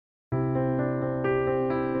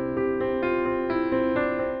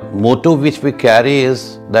motto which we carry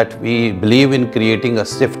is that we believe in creating a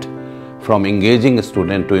shift from engaging a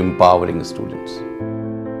student to empowering students.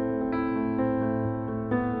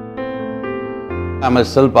 I'm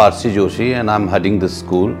myself R.C. Joshi and I'm heading this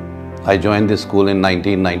school. I joined this school in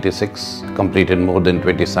 1996, completed more than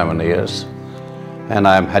 27 years. And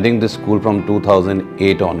I am heading this school from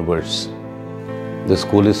 2008 onwards. The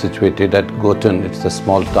school is situated at Gotan, it's a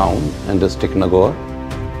small town in district Nagaur.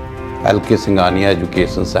 Singhania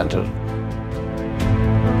Education Centre.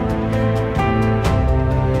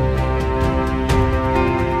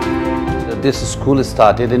 This school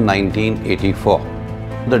started in 1984.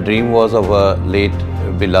 The dream was of a late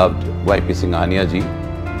beloved Y.P. Singhania ji,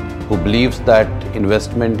 who believes that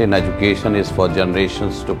investment in education is for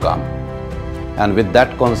generations to come. And with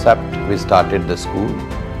that concept, we started the school.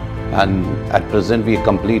 And at present, we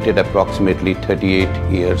completed approximately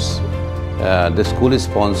 38 years. The school is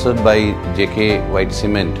sponsored by JK White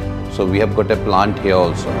Cement. So we have got a plant here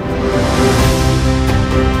also.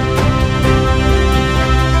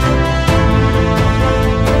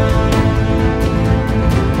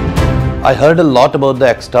 I heard a lot about the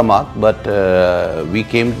Extramark, but we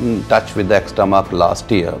came in touch with the Extramark last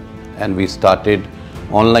year and we started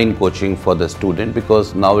online coaching for the student,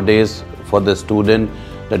 because nowadays for the student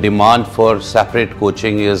the demand for separate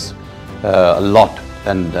coaching is a lot,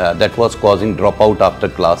 and that was causing dropout after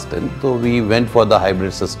class 10. So we went for the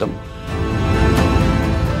hybrid system.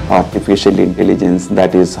 Artificial intelligence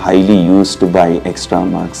that is highly used by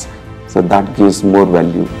Extramarks, so that gives more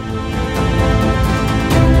value.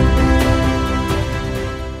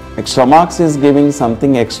 Extramarks is giving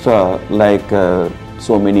something extra, like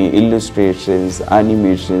so many illustrations,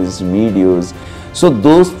 animations, videos. So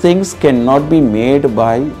those things cannot be made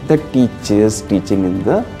by the teachers teaching in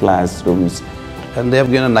the classrooms. And they have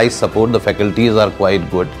given a nice support. The faculties are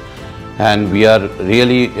quite good. And we are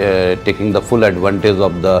really taking the full advantage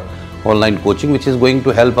of the online coaching, which is going to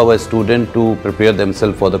help our students to prepare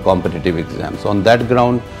themselves for the competitive exams. On that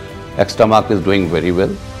ground, Extramark is doing very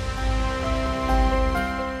well.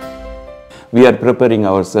 We are preparing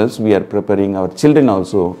ourselves, we are preparing our children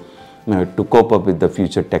also to cope up with the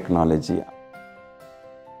future technology.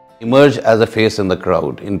 Emerge as a face in the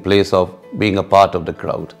crowd in place of being a part of the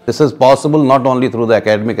crowd. This is possible not only through the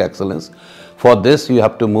academic excellence. For this, you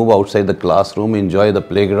have to move outside the classroom, enjoy the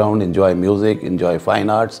playground, enjoy music, enjoy fine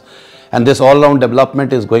arts. And this all-round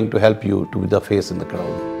development is going to help you to be the face in the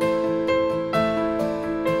crowd.